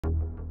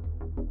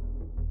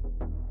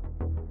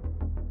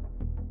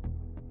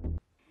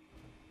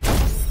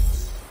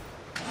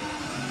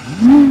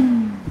Got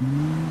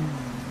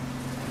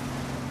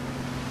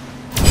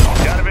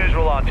a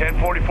visual on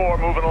 1044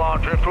 moving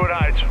along Driftwood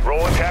Heights.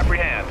 Rolling to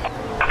apprehend.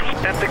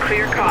 That's a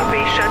clear copy.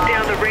 Shut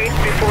down the race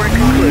before it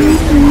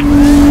concludes.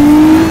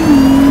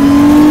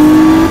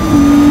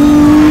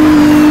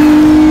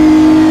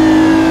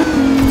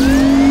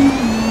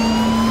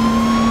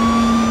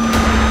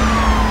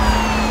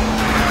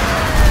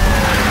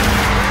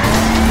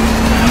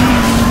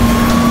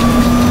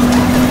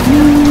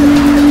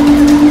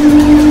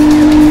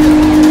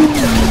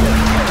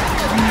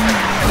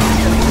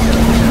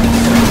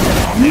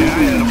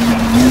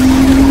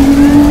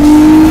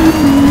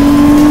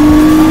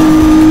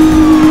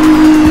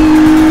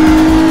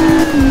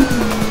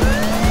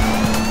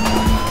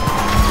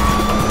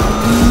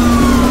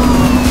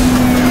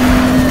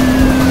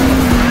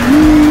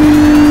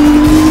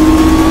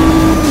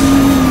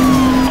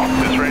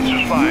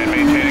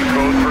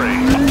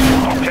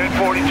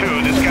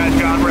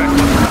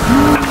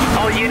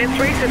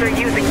 Racers are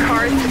using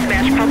cars to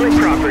smash public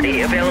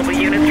property. Available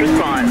units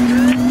respond.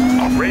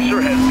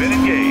 Racer has been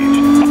engaged.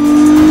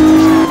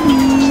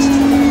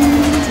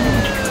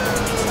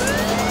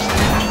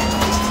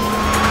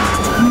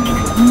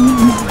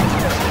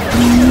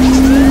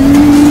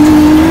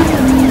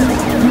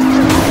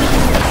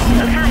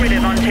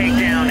 Affirmative on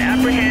takedown.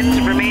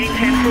 Apprehend remaining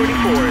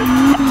 1044s.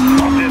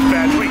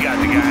 Dispatch, we got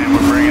the guy and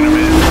we're bringing him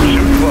in.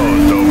 Pursuit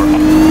closed. Over.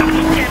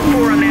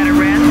 10-4 on that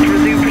arrest.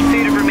 Resume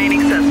pursuit of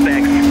remaining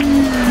suspects.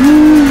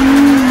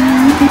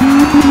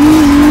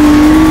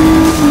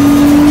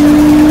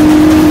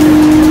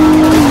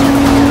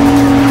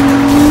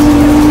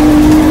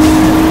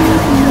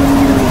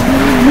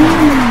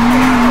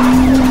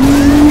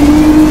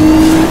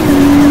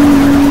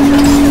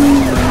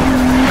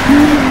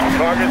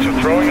 Targets are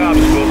throwing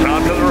obstacles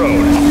onto the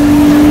road.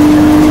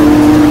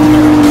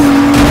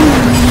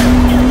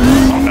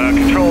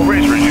 Control,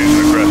 Racer is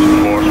using aggressive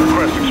force,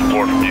 requesting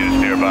support from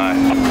units nearby.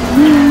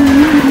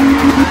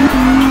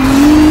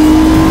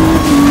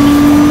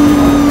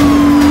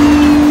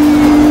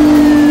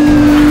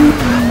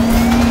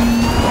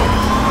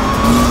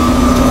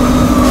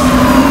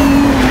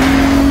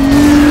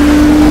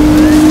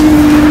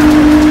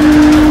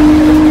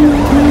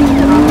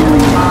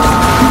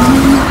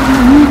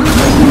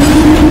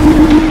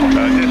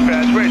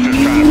 Dispatch, Racer's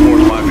trying to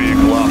force my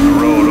vehicle off the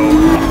road. Over.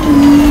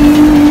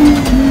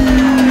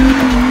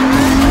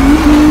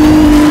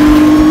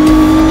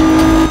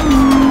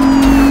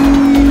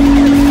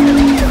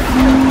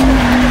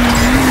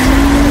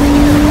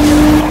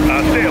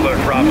 Stay alert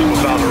for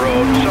obstacles on the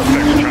road.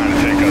 Suspects are trying to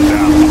take us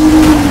out.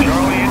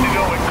 Charlie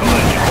Indigo in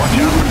collision. Watch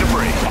out for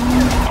debris.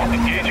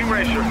 Engaging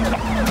Racer.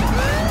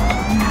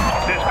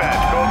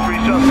 Dispatch, code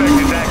 3 suspect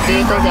is active.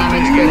 Vehicle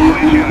damage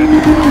Police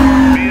units.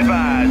 Be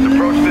advised,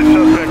 approach this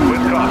suspect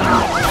with caution.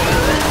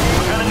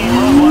 Enemy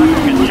roadblock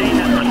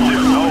contained in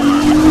pursuit. Over.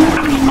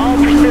 All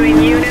pursuing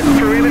units.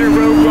 Perimeter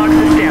roadblocks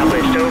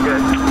established. Over.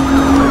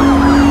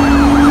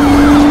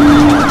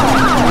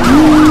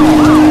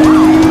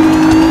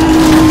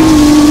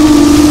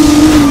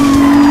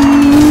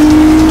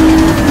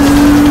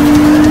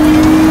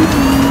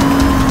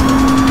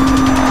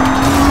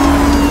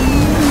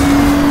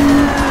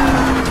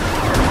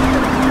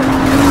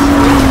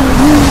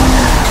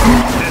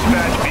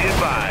 Dispatch, be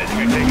advised,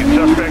 you're taking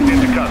suspect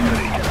into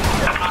custody.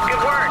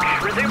 Good work.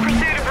 Resume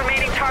pursuit of remaining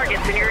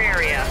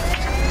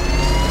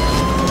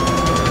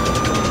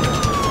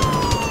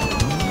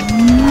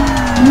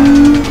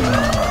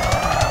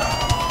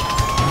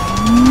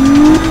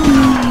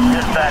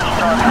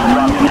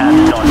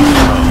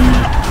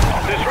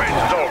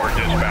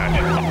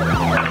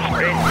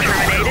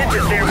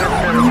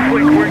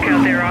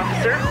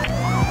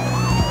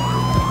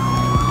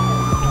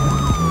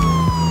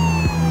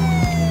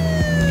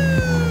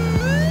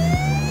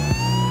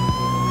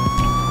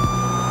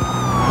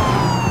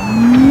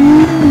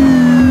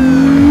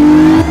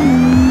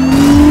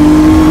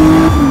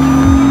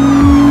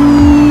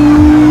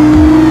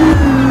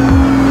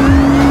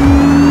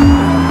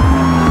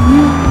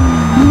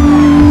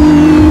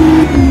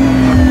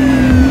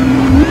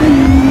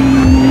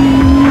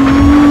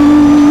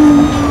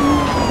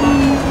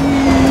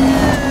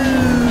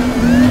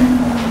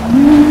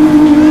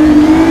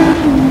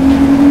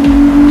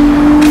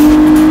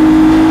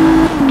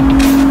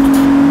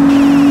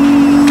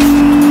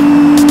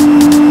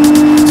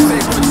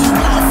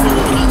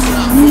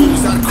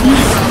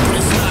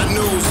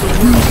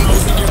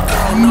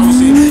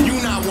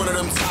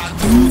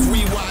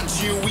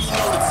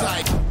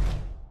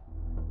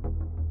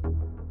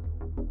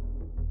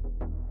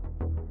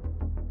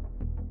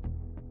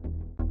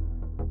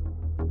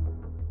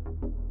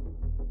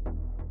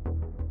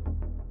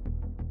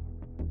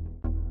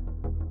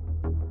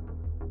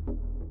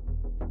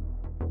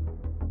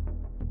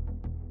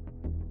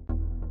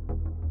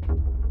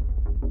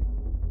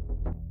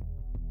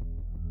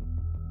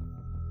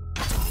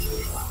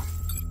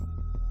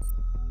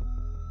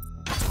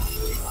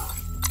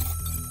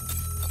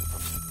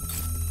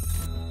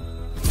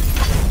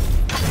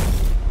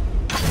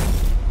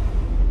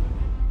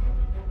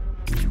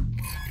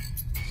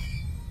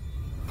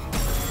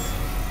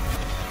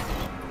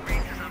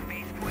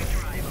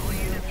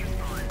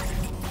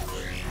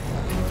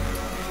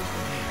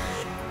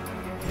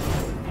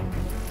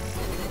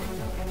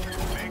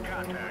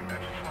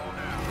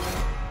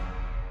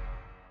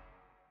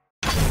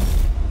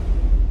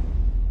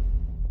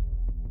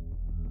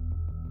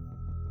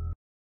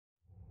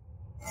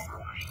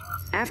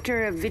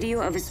After a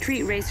video of a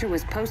street racer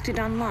was posted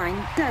online,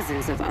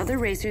 dozens of other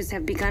racers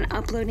have begun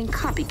uploading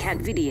copycat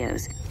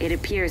videos. It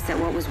appears that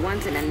what was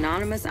once an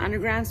anonymous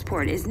underground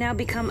sport is now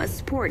become a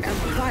sport of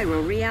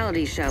viral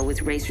reality show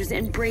with racers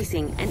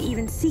embracing and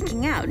even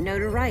seeking out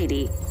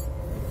notoriety.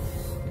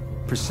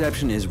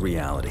 Perception is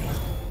reality.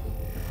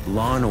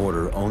 Law and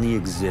order only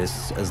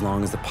exists as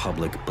long as the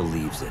public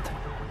believes it.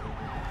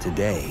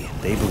 Today,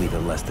 they believe it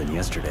less than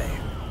yesterday.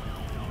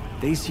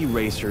 They see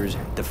racers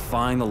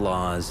defying the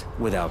laws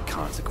without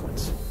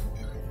consequence.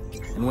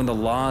 And when the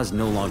laws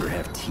no longer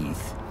have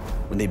teeth,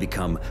 when they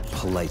become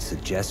polite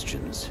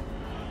suggestions,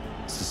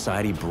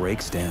 society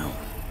breaks down.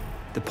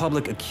 The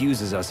public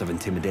accuses us of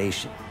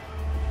intimidation.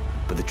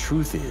 But the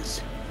truth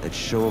is that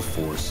show of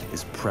force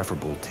is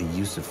preferable to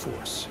use of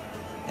force.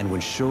 And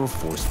when show of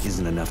force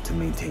isn't enough to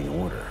maintain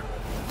order,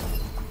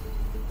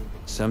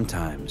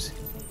 sometimes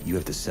you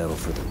have to settle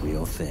for the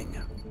real thing.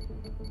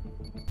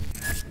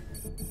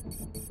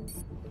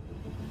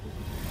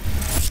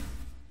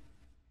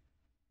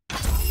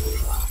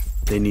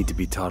 They need to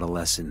be taught a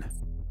lesson.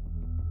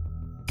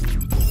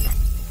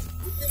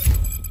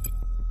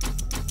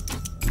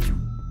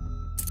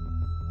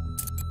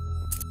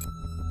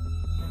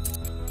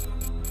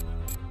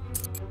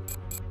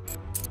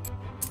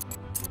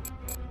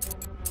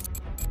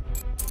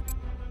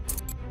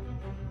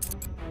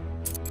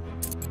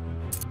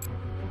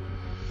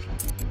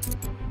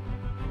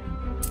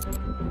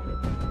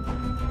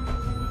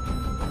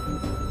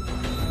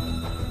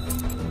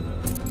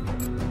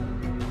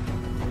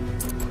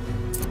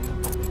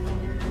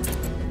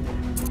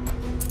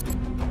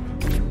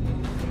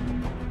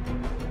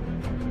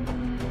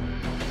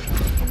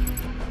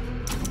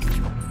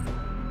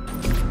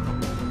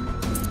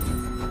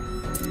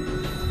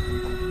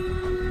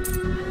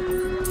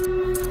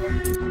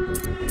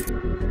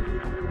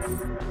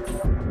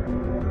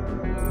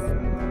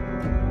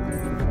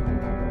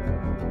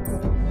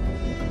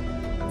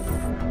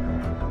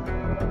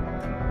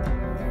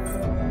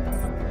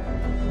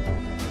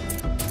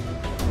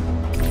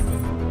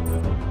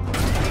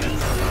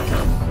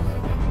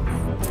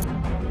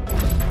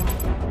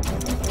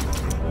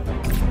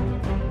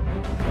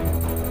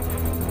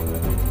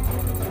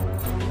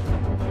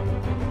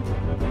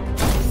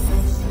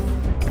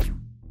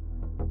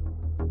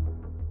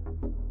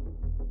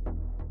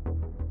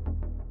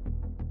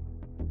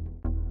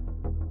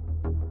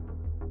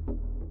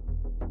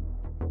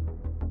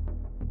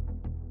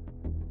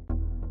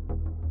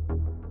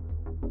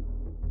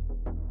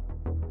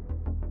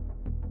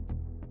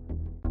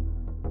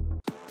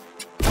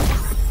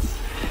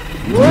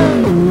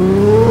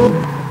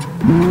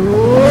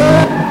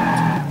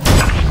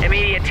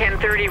 Immediate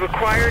 1030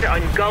 required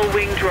on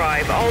Gullwing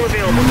Drive. All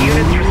available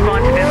units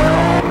respond to this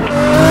call.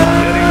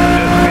 Heading to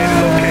designated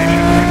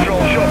location.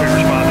 Control, show me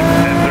responding to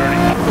 1030.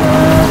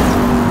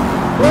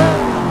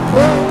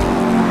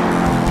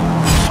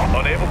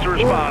 Unable to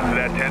respond to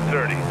that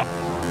 1030.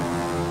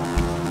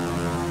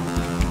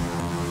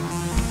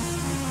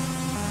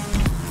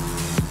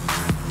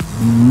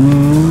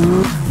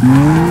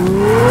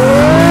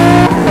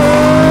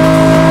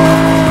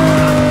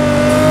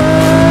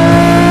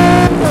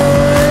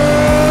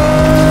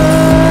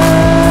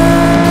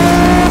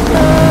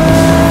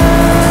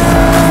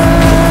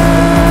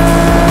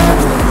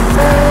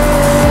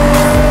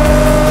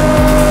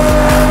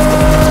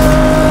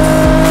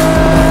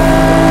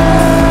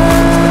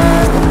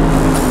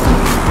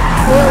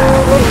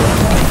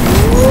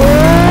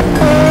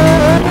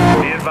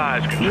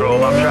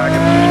 Control, I'm tracking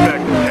the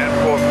suspect at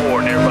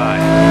 1044 nearby.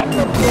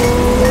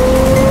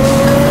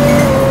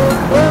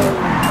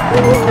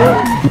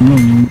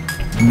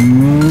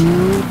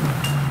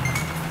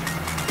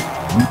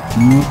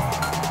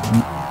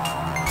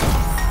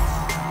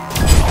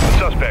 The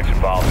suspect's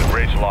involved in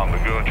race along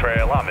Lagoon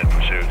Trail. I'm in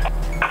pursuit.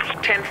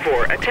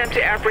 10-4, attempt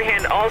to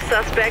apprehend all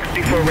suspects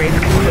before race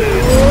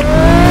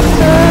concludes.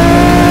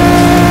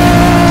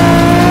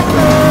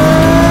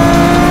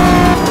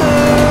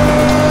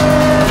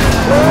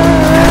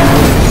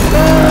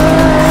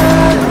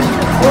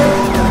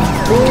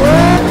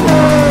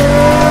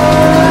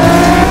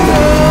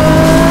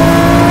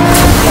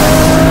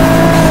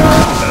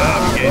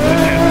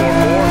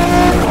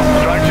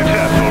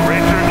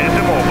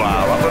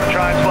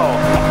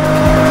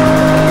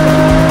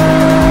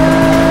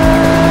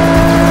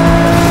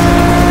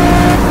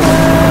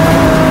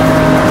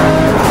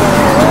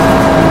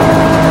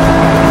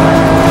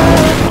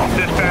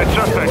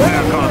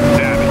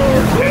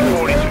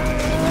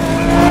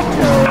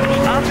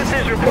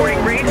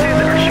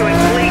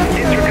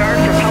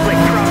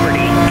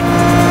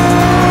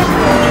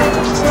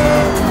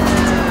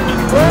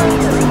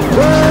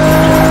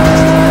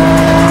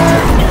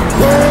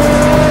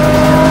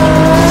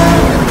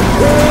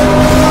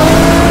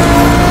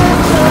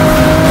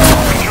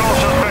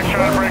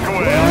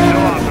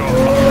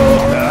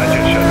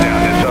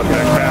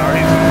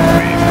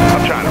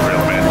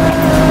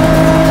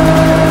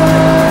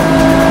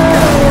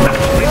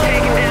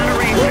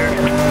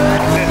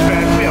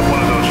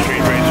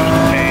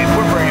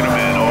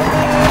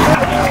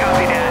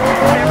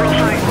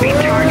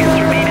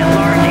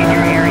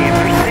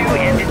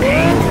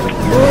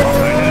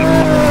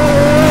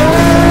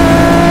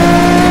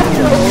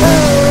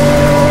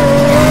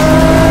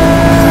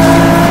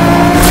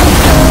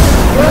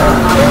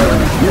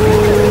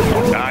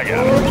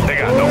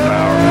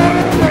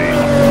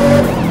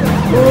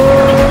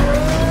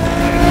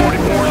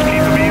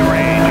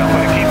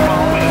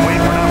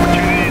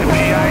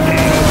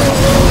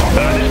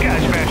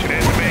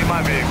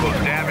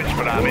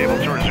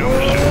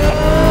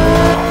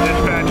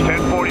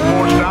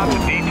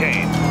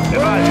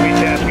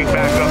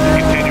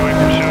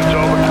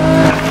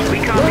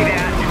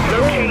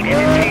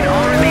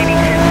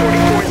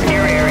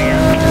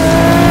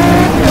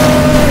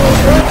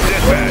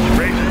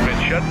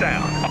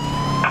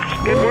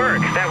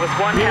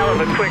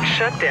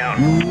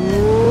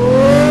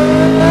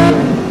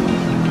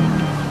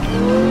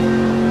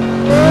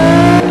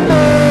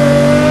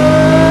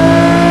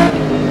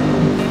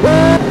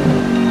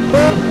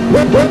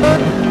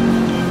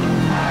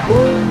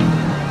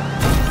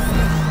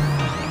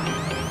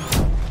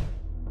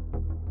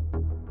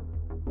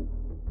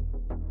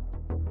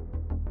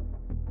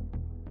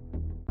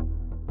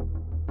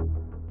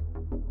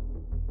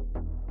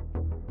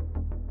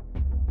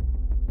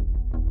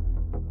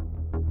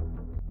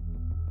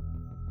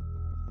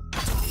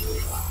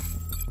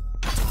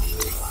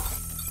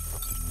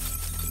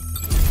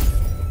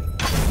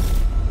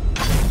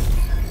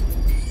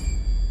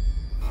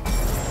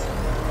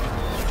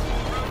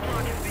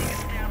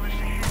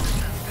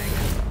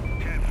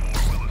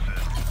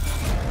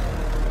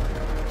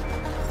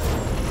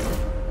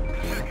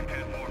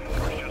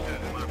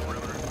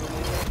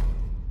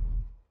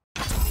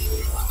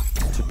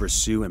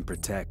 pursue and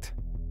protect.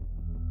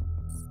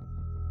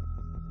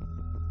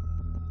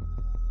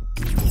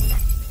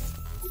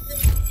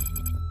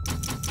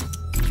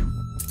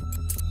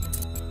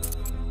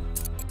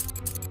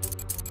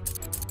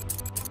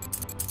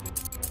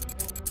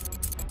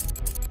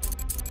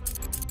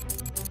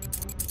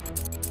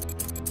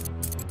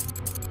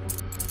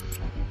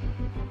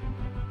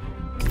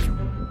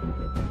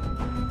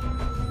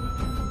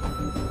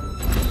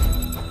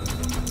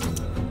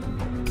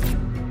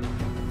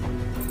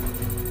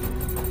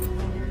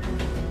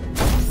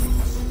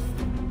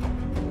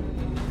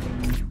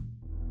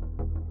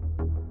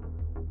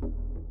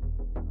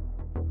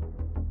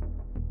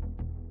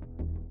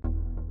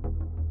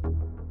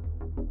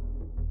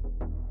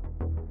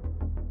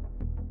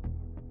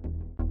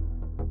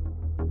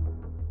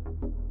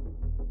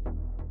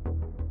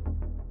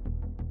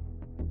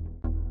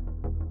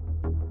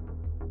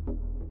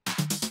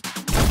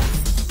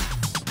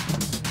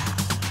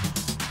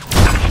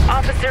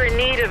 Officer in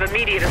need of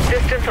immediate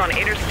assistance on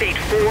Interstate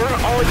 4.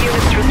 All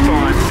units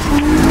respond.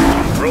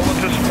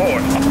 Rolling to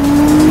support.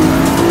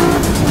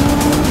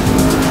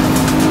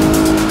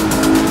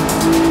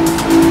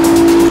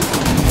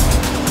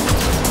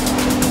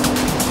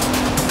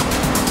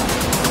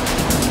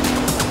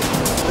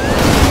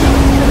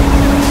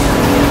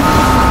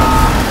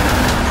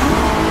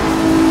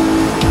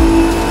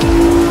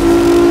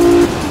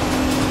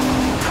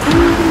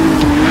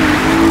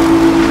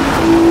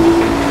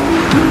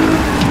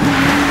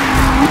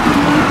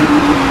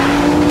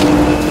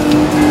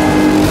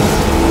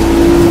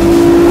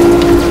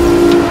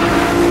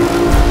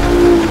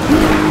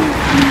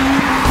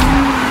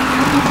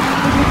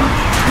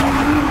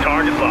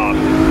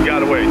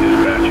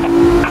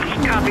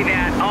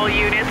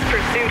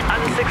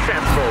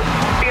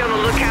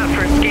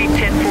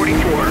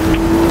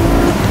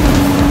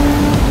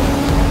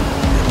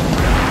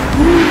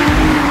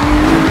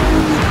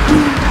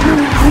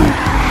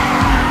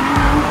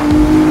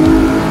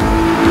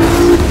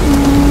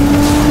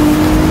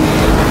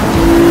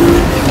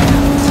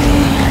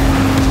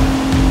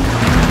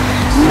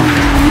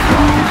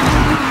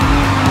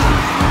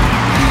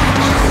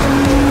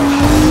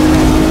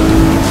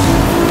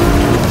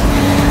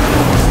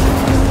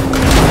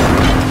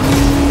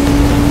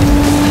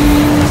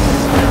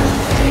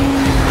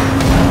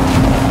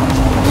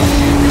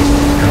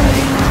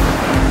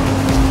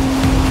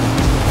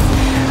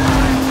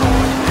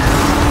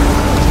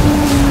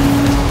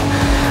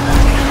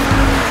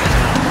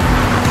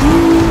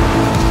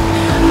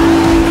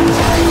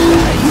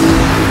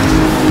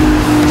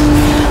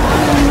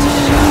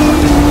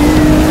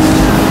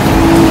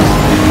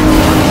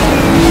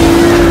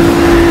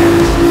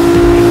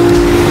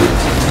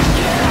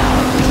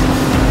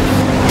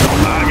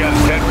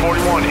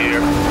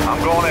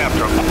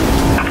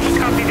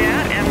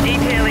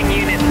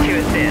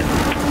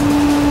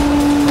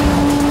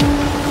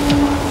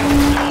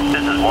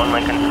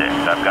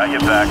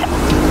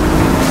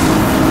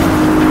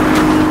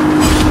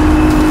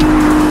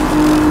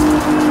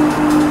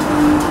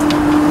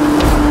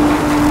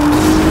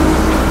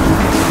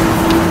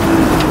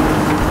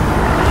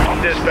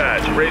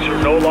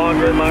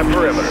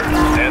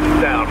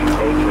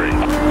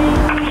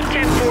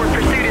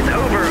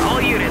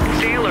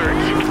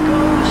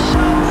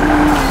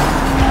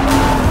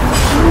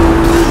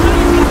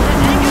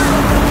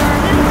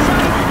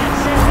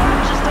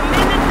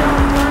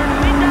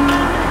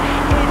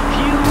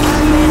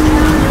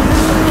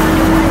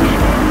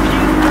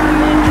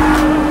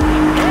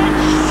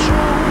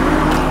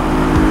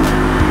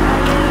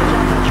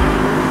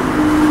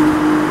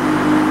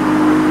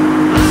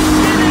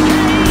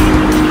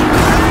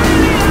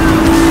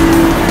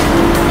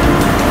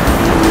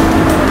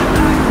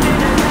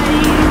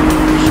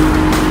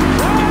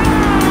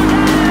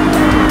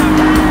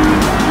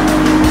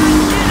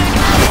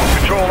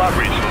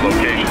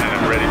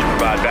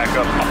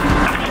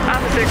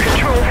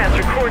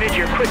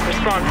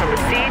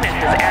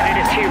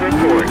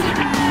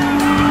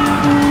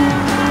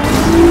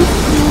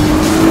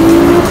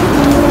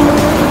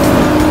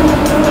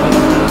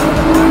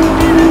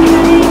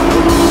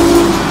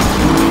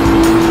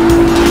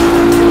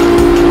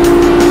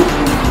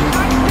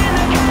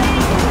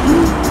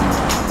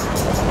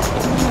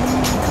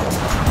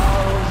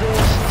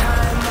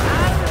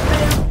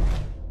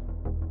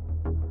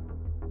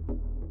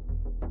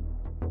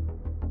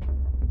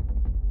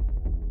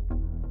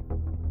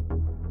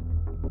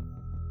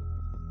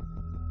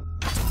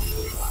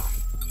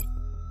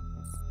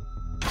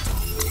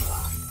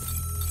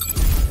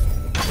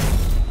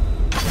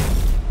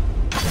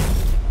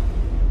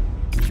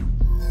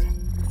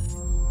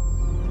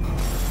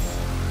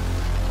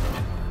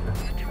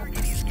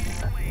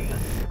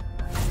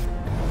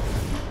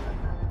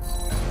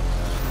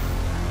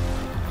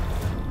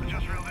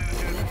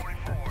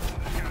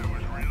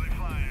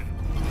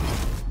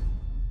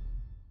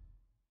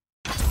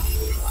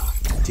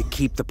 To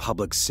keep the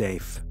public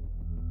safe.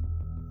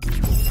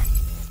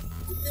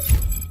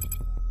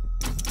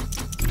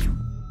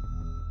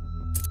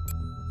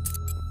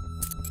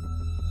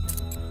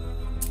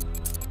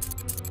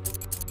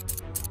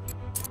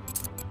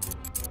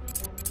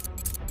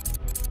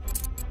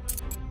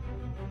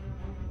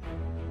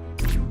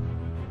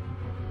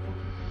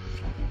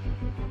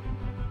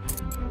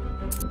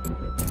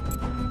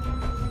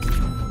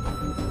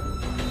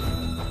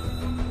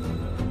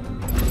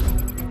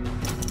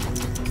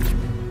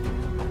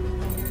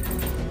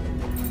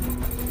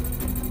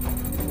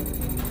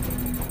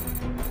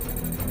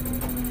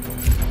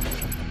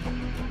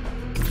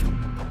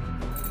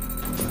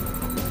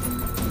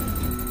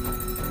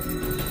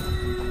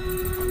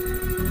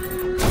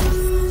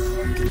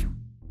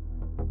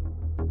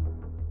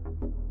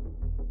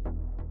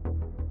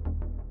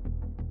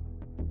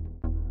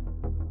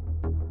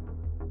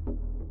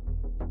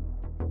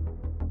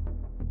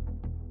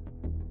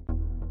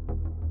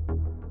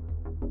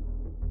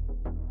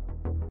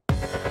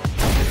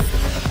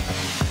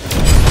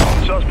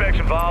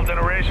 Involved in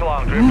a race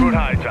along Driftwood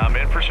Heights. I'm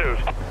in pursuit.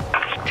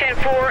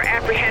 10-4,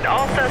 apprehend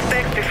all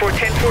suspects before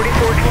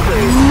 1044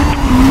 concludes.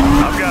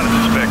 I've got a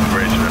suspected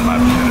racer in my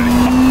vicinity.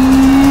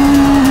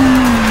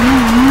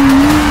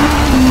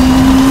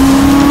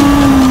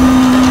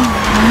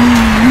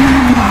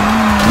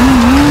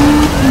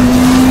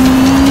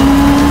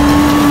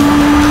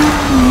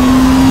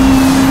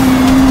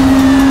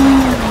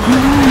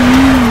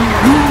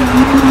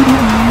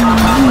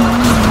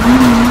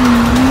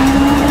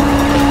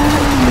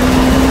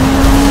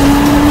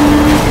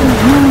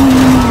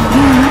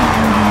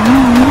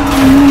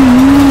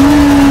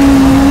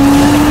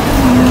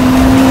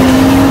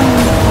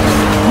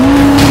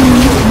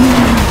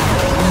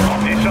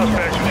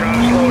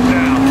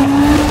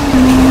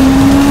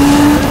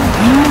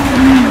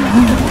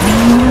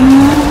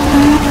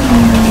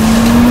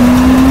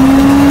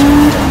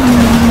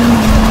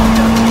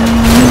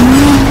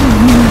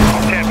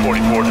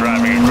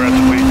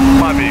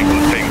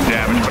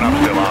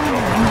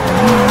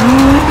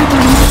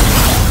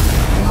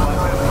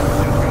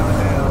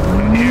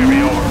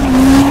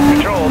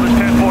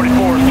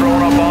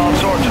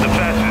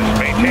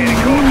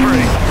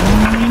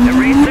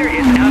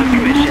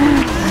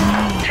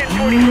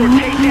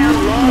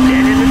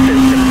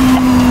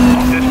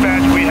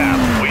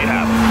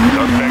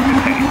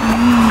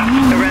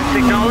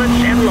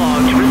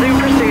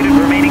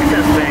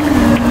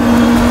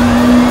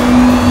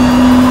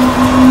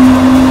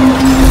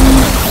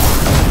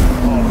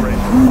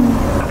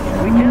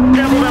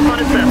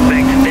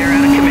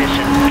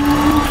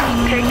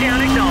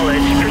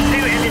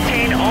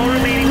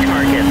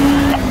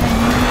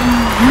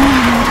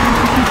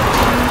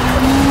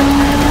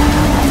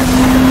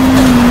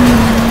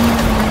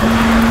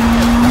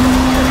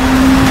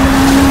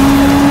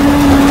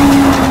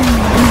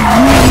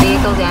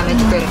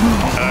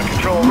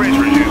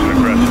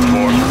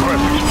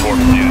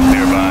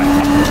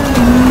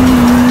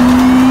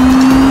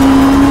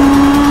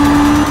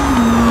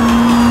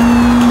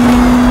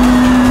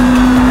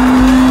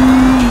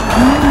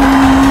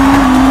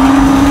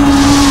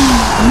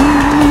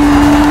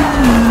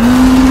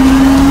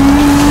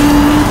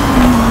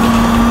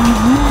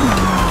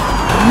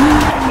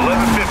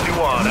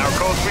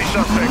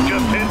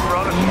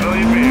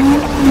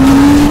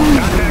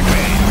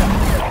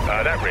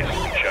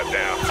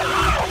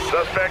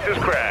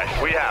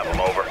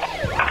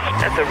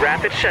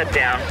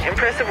 Shutdown.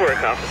 Impressive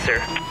work, officer.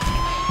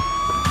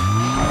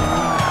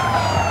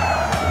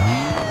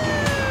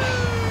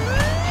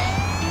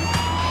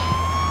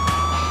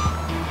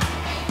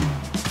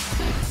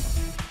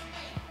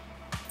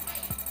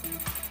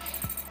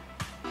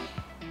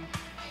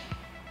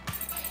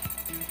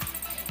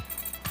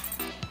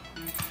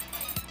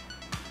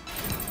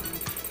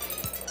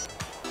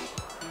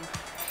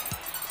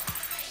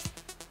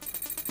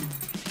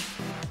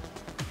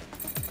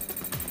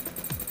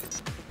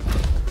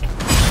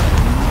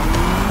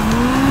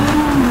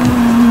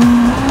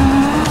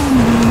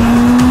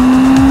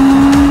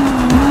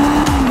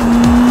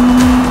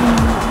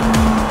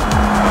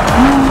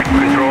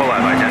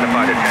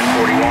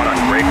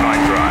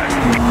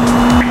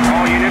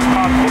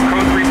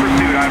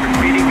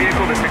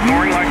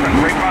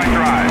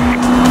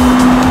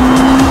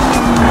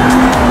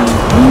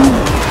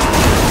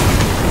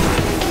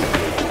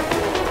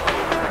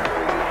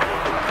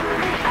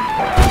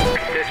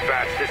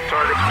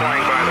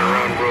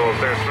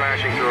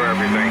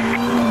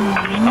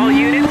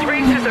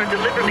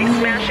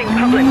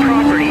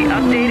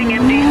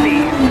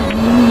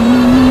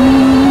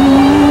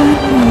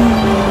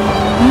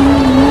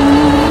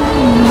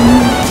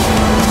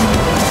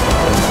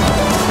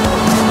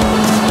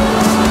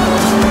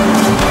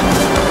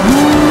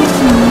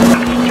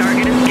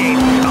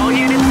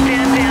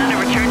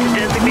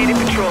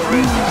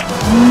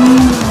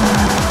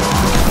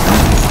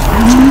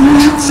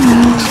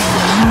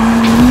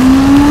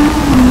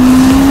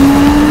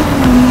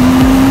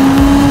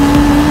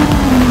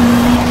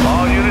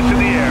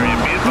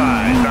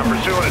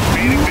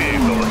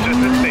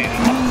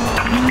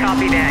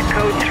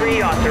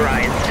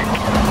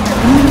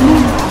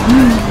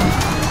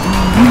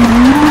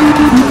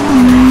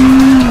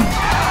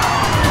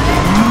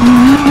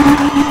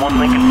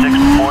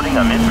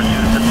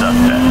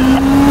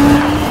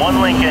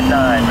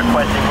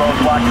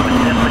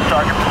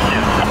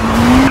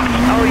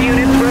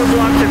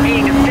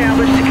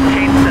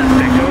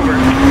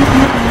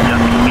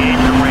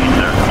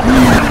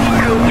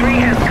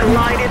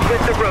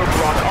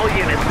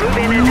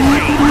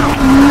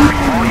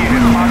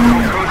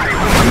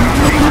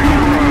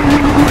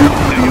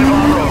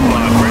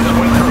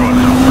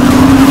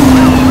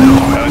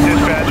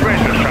 Dispatch,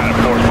 racers trying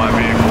to force my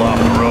vehicle off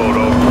the road,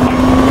 over.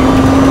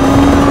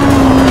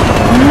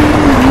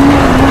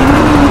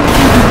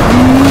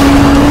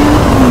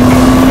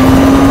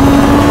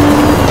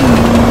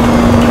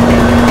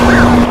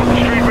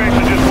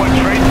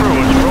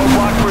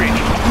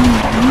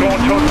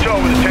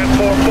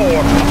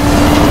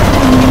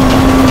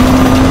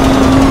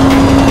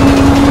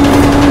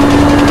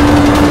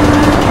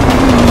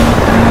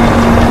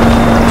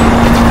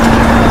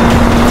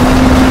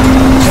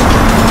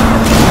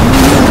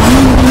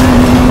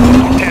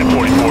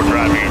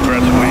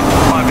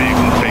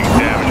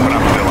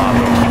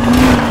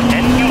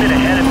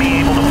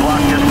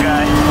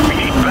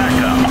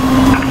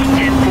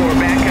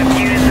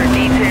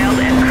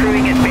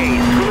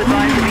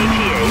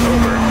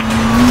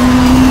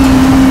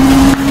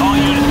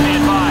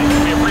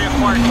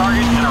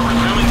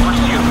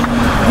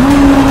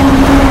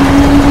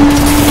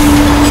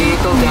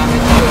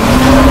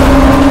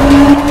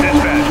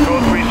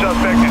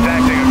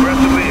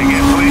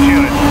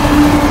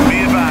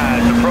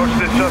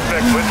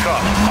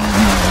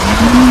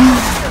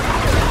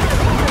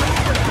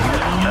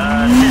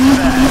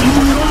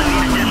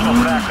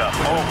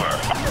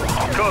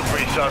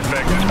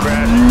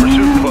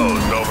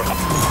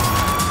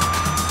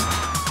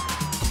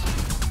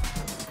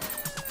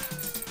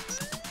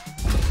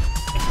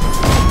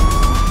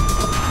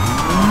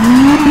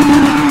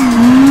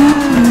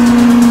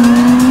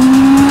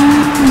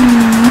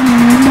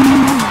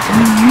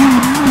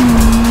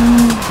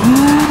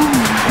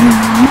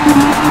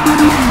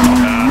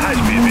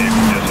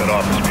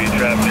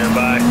 Stand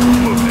by.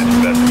 Moving to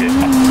investigate.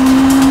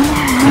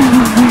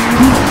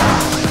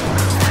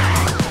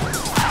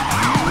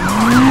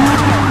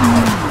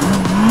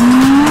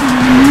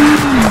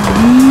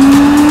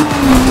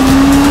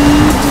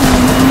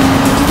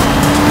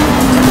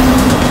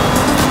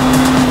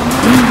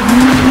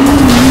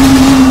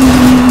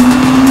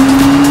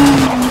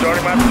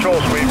 Starting my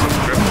patrol sweep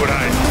from Driftwood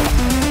Heights.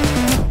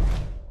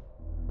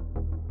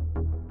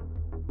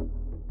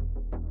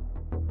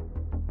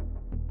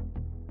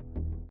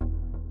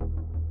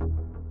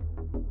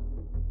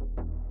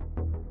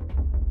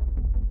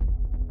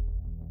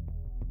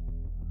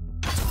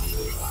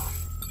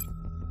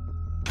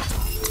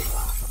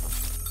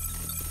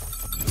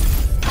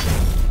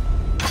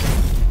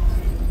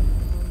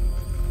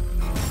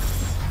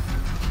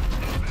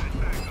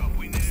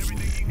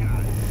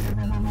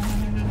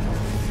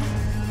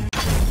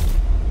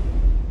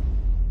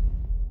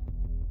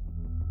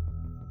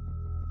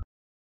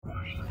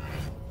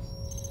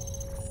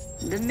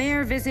 The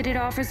mayor visited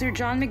Officer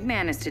John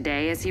McManus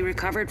today as he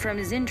recovered from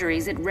his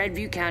injuries at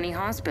Redview County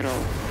Hospital.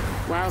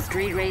 While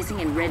street racing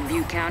in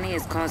Redview County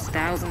has caused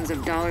thousands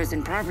of dollars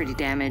in property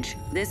damage,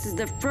 this is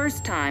the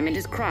first time it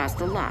has crossed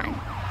the line.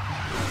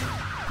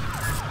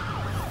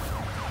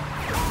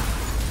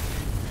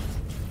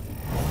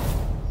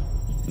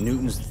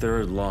 Newton's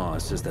third law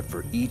says that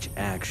for each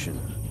action,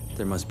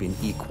 there must be an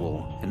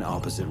equal and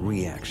opposite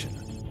reaction.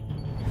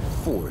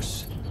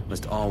 Force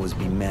must always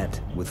be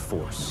met with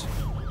force.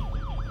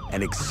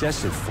 And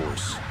excessive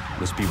force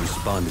must be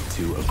responded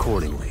to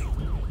accordingly.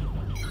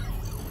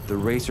 The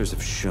racers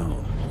have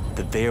shown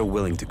that they are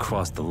willing to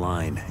cross the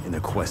line in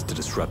their quest to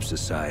disrupt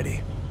society.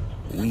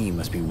 We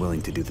must be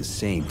willing to do the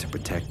same to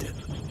protect it,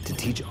 to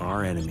teach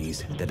our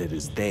enemies that it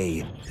is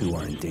they who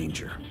are in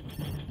danger.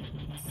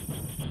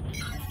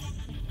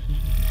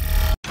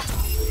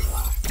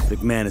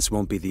 McManus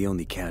won't be the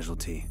only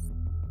casualty.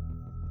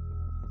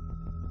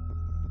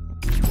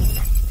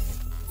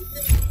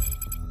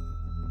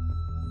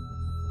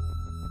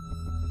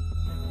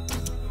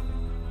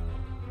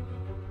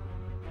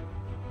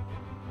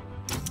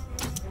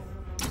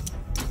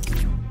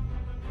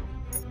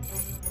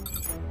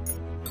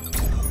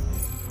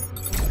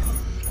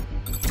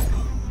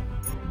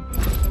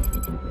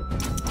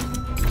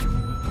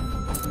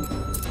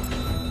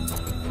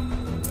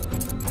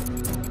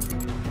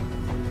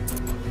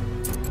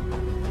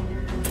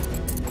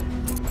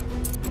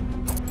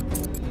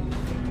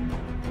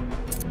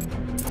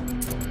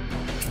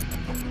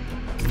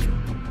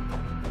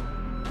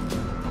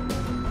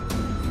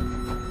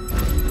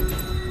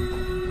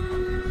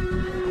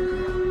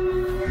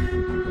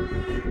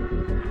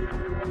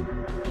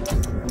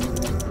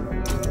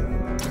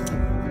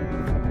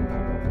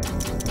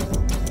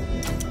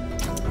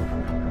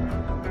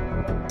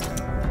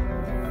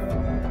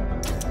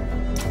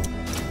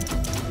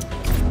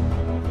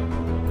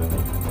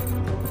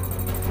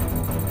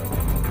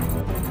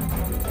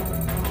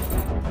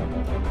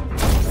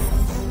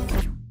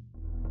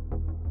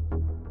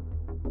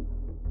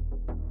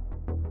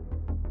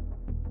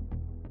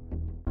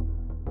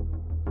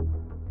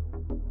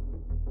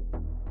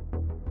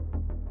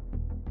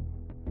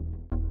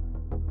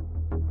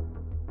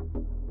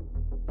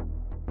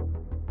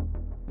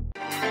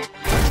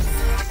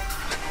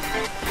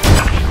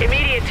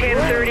 Immediate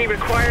 1030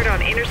 required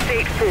on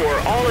Interstate 4.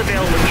 All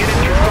available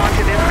units respond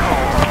to this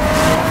call.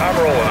 I'm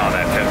rolling on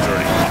that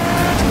 1030.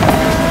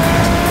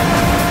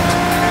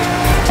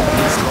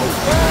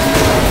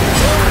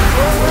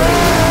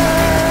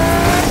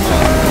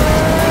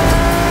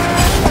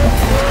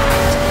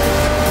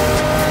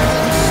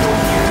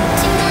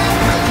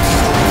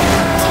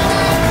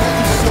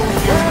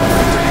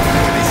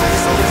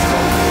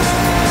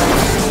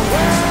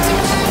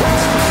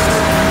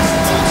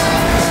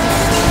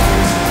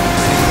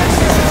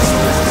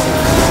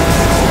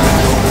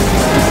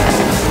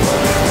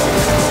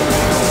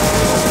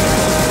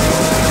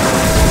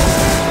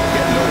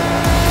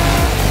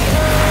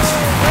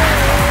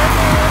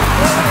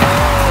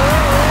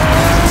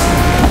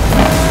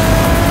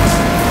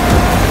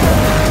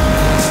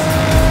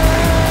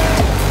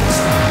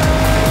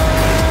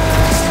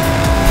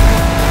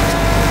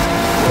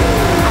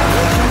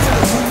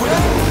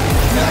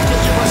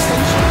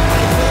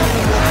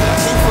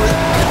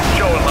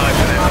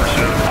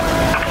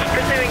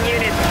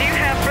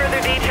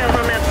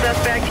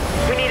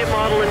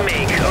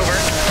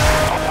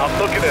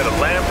 Looking at a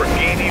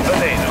Lamborghini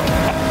Veneno.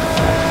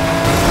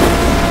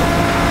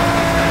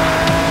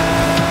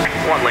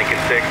 1 Lincoln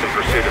 6 in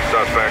pursuit of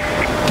suspect.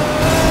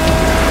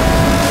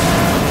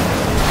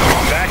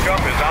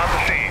 Backup is on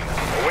the scene,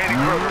 awaiting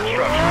further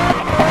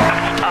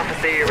instructions.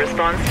 Officer, your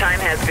response time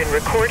has been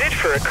recorded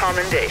for a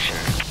commendation.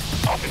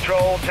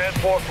 Control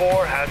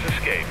 1044 has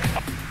escaped.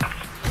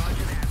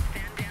 Roger that.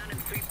 Stand down and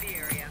sweep the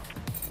area.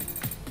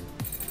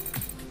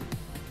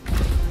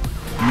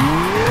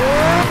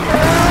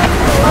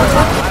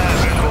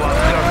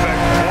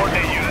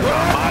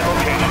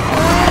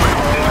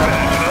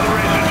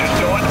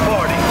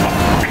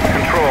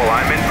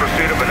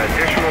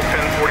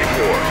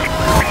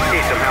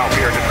 Need some help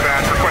here,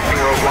 dispatch. Requesting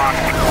roadblock.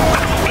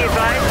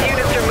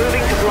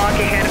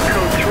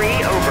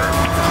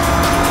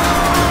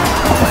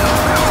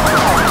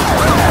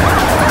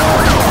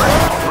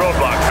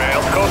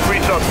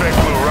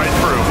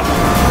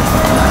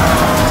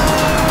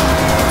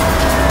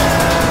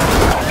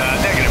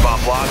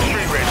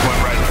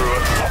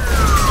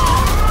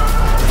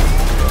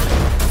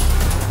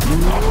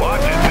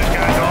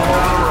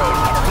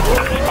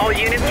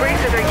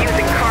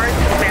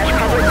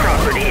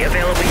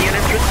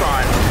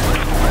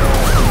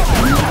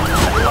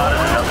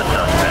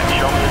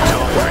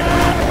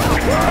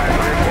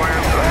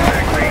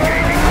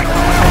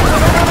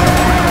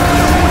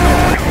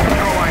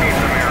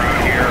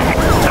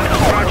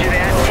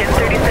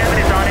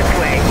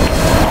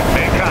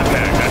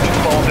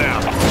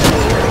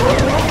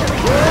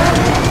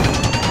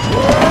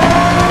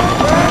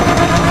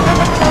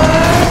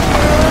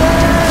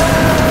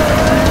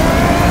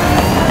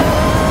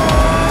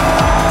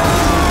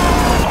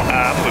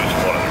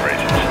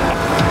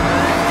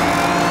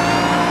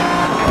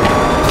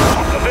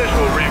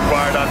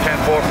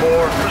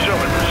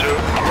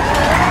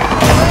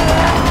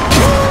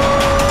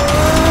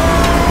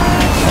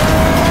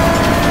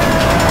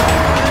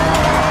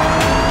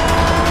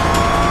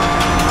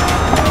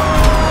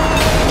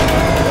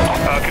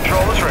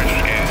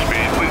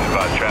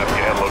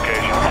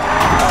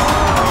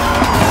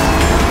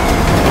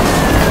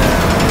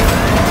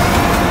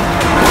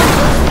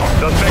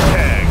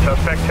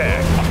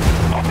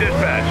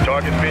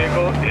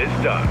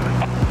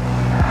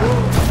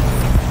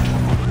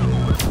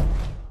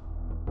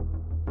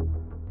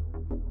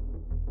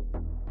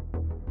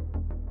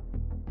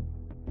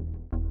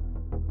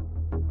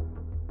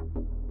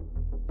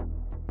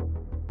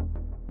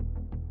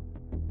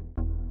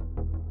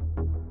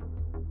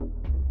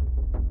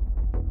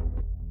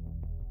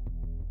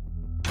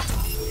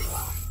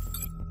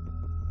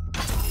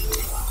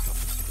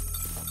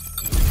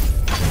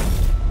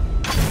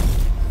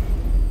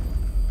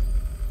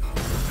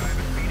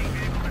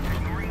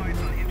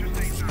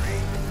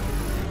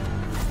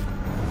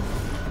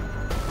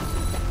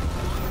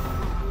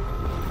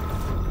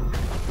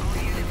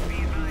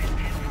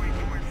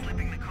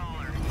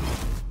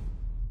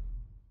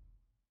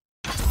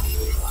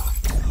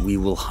 we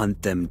will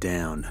hunt them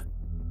down.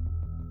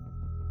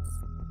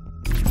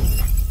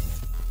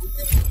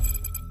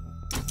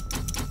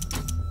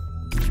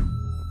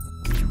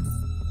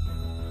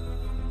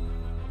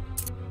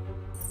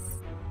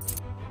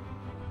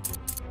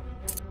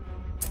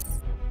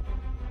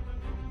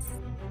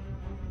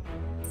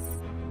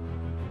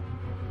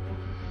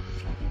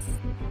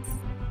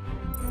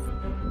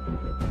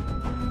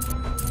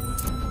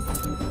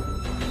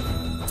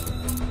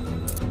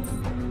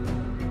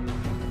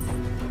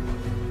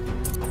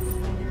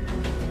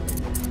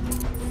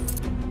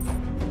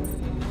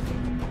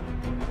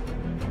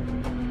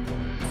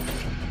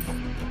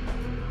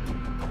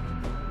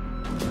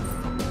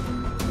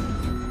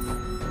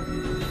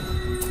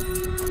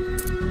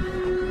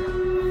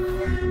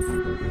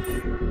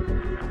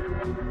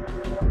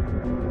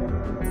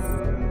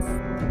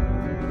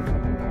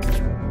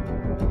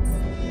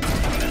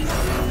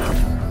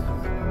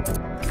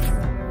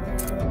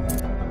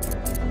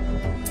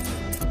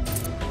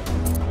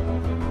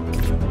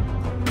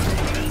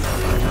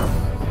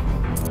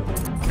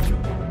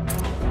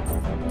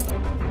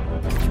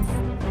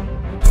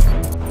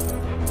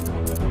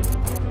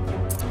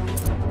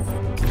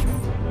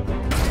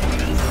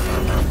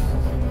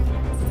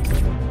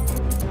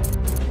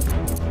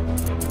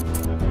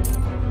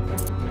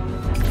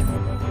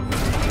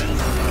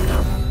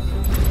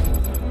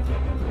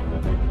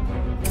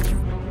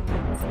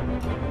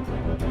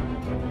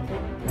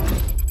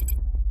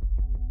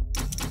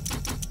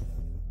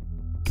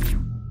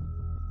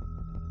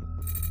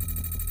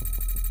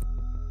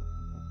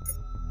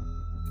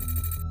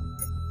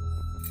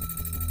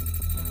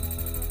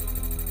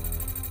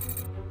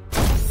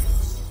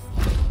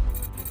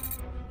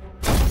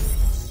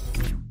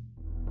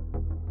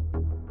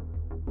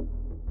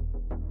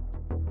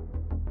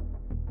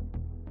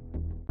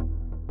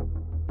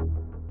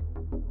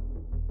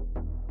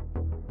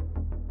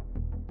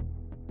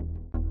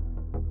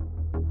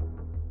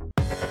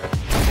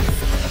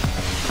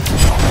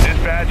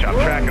 I'm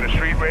tracking a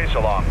street race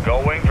along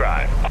Gullwing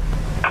Drive.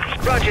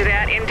 Roger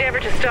that. Endeavor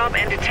to stop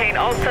and detain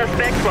all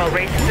suspects while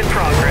race is in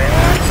progress.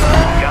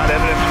 Got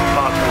evidence of a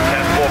possible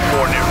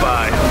 1044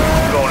 nearby.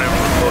 Going in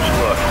for a close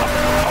look.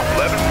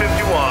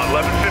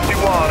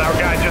 1151, our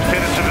guy just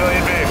hit a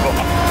civilian vehicle.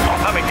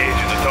 I'm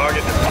engaging the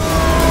target.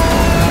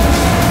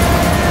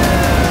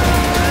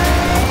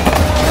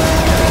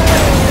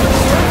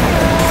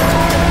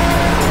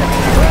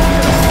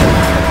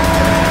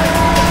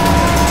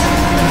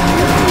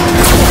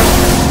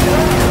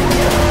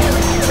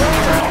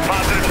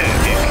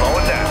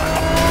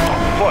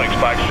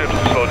 Spike strips to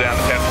slow down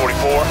to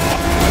 1044.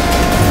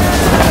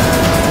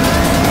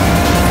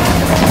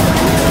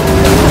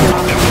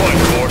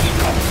 Deploying course.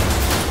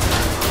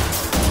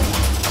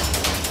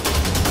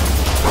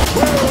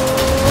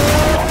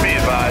 Be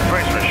advised,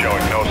 Racer is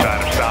showing no sign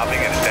of stopping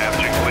and is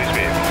damaging police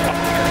vehicles.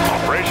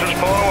 Racer's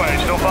pulling away,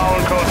 still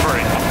following code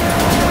 3.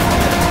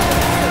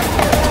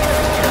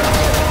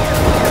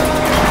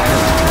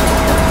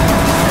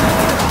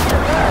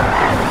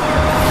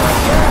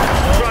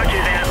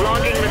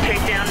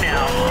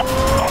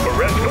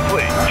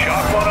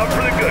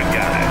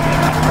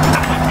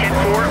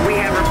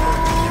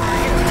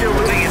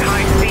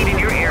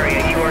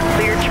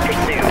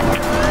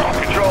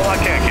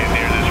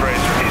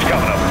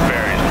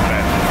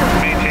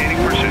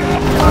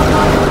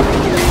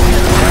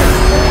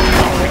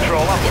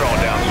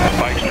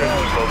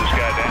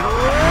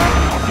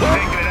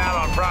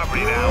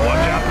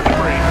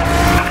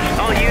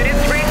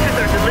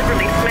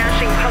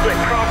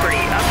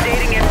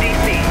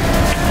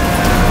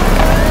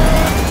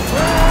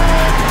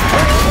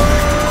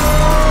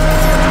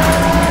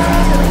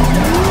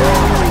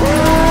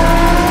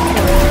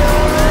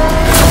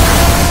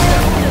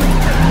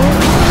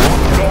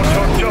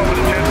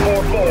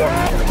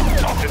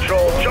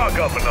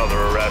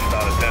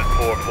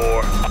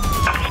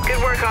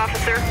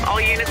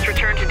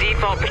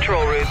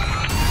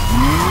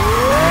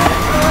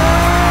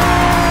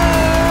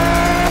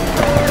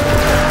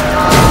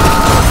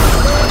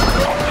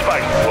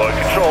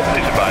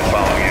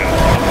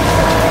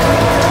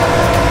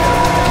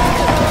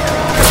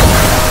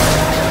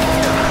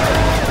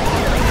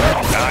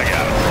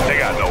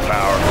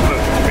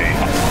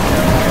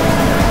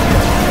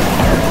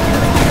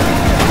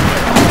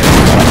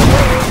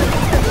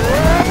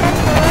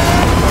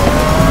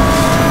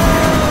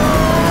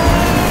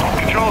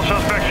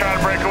 Suspect trying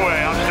to break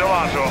away. I'm still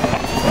on to him.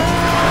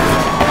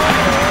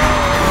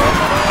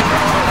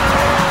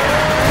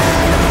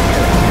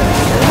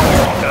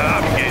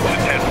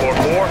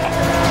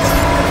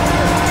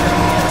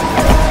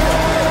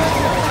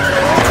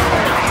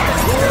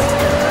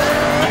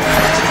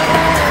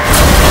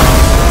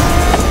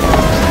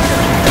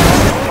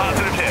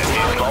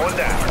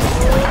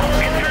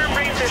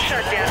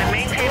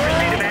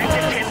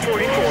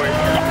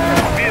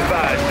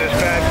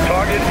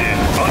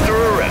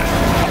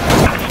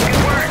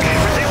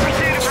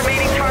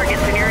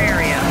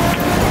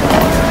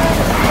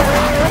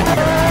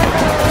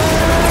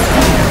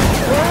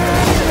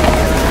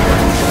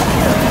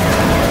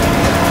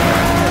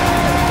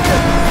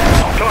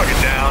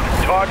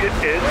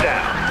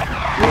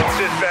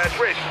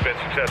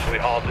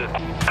 halted.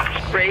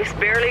 Race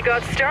barely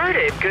got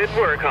started. Good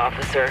work,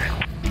 officer.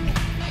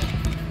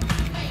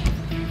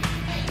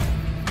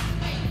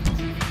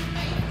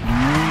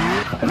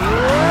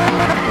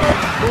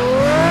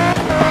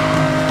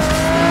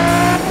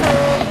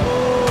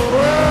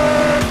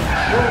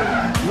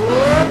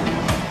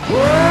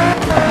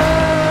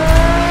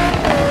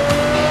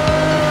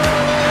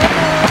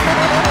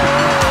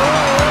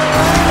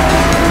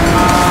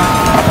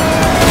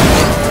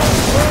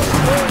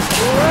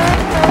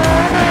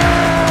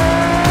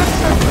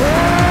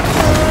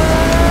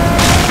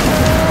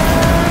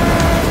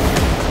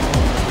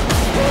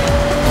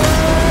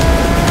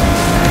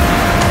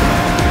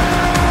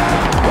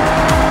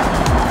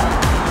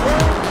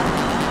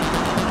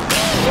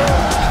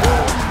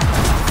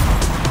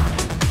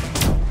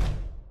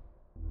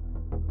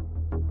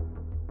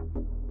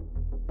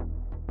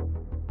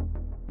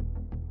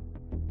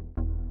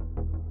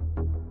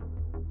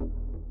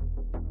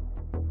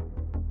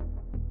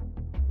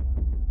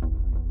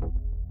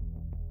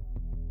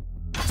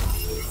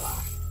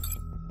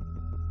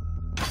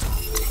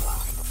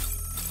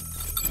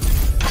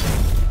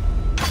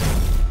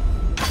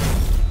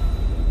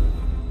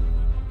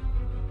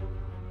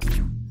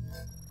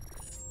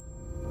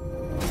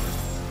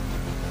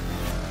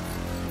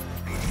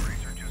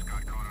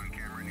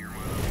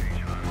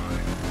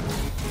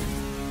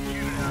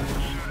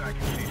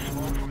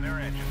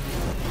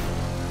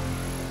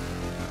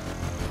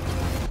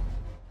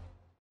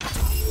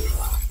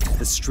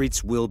 The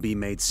streets will be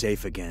made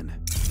safe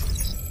again.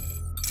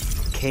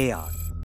 Chaos